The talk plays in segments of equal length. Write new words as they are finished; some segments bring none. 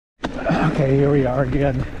Okay, here we are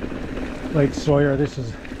again, Lake Sawyer. This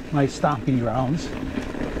is my stomping grounds.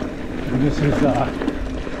 And this is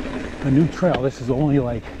a new trail. This is only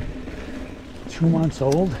like 2 months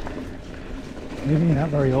old. Maybe not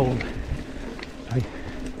very old. I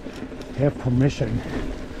have permission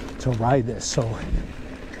to ride this, so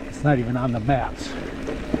it's not even on the maps.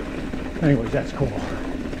 Anyways, that's cool.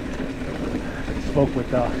 Spoke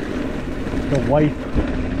with the wife.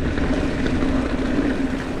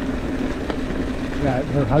 Yeah,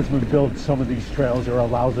 her husband builds some of these trails or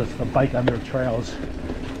allows us to bike on their trails,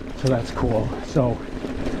 so that's cool. So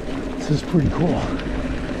this is pretty cool.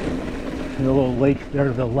 And the little lake there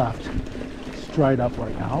to the left, it's dried up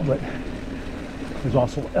right now, but there's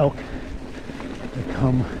also elk that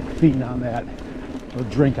come feeding on that or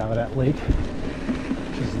drink out of that lake,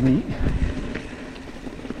 which is neat.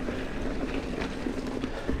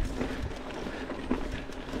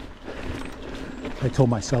 I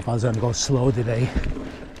told myself I was going to go slow today.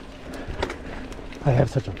 I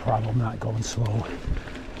have such a problem not going slow.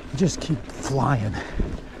 I just keep flying.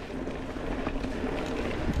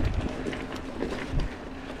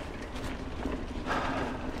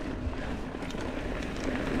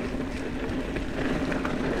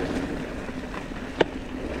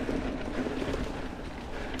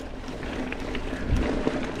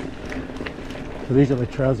 So these are the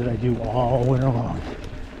trails that I do all winter long.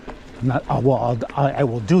 Not well. I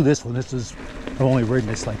will do this one. This is, I've only ridden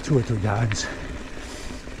this like 2 or 3 times.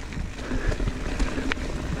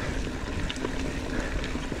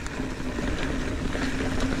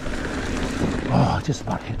 Oh, I just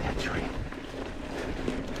about hit that tree.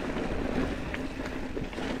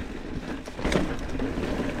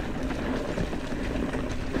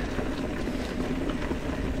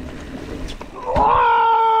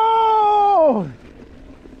 Oh!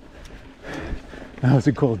 That was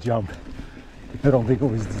a cool jump. I don't think it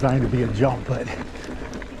was designed to be a jump, but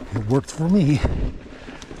it worked for me.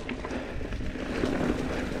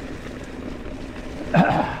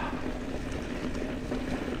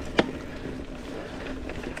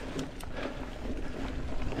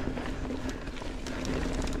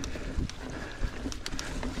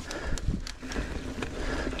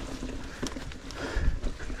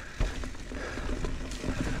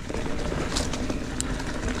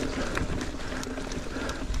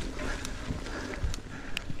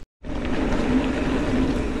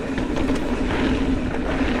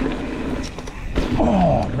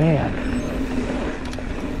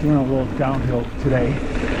 Doing a little downhill today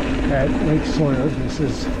at Lake Sawyer. This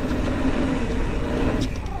is,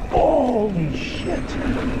 holy shit.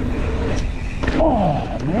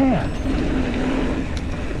 Oh man,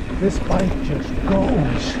 this bike just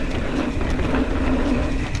goes.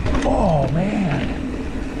 Oh man.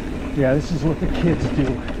 Yeah, this is what the kids do.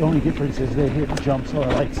 The only difference is they hit jumps that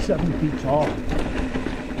are like 7 feet tall,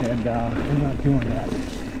 and I'm not doing that.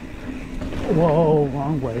 Whoa,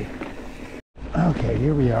 wrong way. Okay,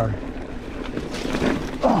 here we are.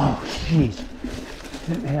 Oh, jeez.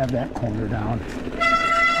 Didn't have that corner down.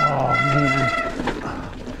 Oh, man.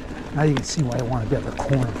 Now you can see why I want to get the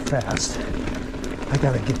corner fast. I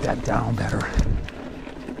got to get that down better.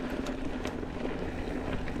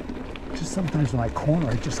 Just sometimes when I corner,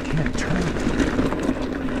 I just can't turn.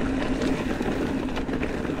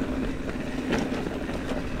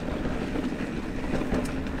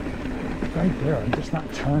 Right there, I'm just not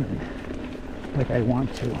turning like I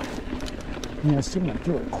want to. I mean, I still went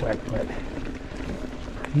through it quick, but I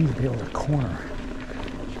need to be able to corner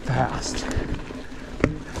fast.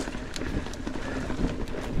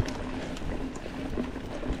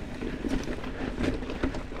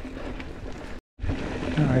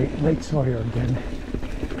 All right, Lake Sawyer again.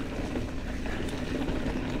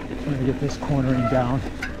 I'm gonna get this cornering down.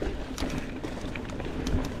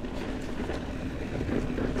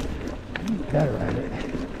 I'm better at it.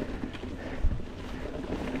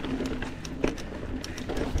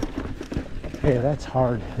 Hey, that's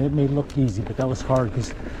hard. It may look easy, but that was hard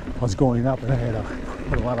because I was going up and I had to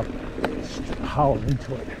put a lot of power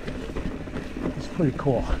into it. It's pretty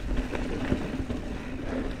cool.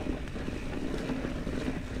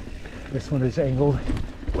 This one is angled.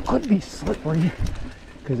 It could be slippery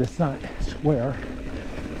because it's not square.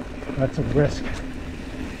 That's a risk.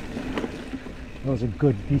 That was a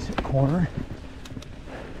good, decent corner.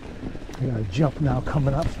 I got a jump now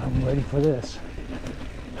coming up, so I'm ready for this.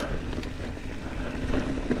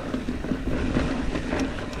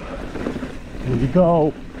 Here we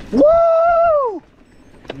go. Woo!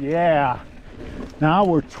 Yeah. Now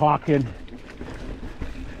we're talking.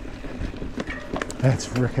 That's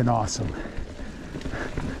freaking awesome.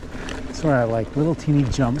 That's what I like. Little teeny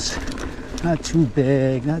jumps Not too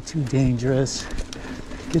big, not too dangerous.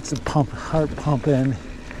 Gets the heart pumping.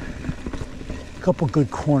 A couple good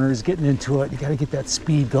corners getting into it. You got to get that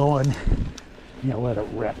speed going. You let it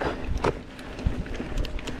rip.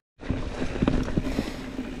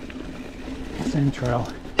 Same trail.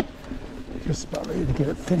 Just about ready to get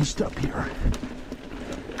it finished up here.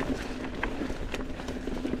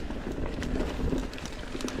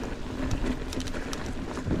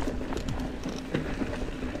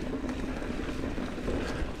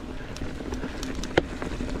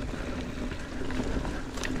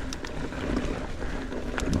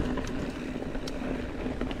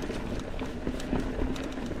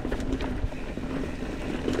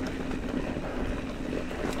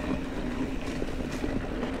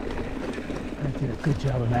 Did a good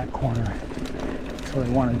job in that corner. That's what I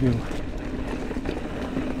want to do.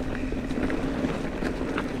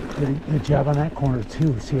 Did a good job on that corner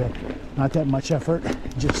too. See, not that much effort,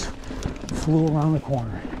 just flew around the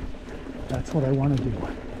corner. That's what I want to do.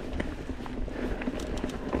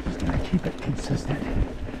 Just gotta keep it consistent.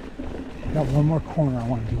 Got one more corner I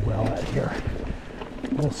want to do well at here.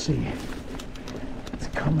 We'll see. It's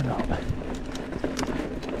coming up.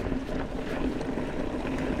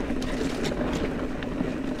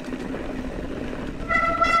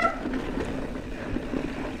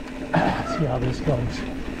 See how this goes.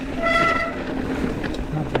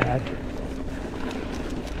 Not bad.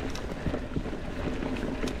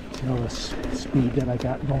 See all this speed that I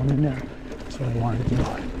got going in there. That's what I want to do.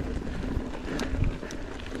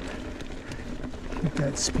 Get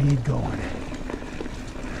that speed going.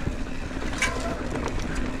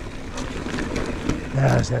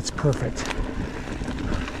 Yes, that's perfect.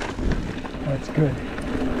 That's good.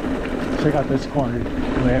 Check out this corner.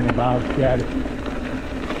 Landing Bob. Got it.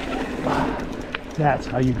 That's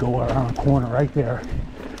how you go around a corner right there.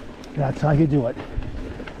 That's how you do it.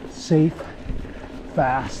 Safe,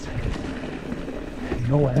 fast,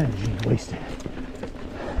 no energy wasted.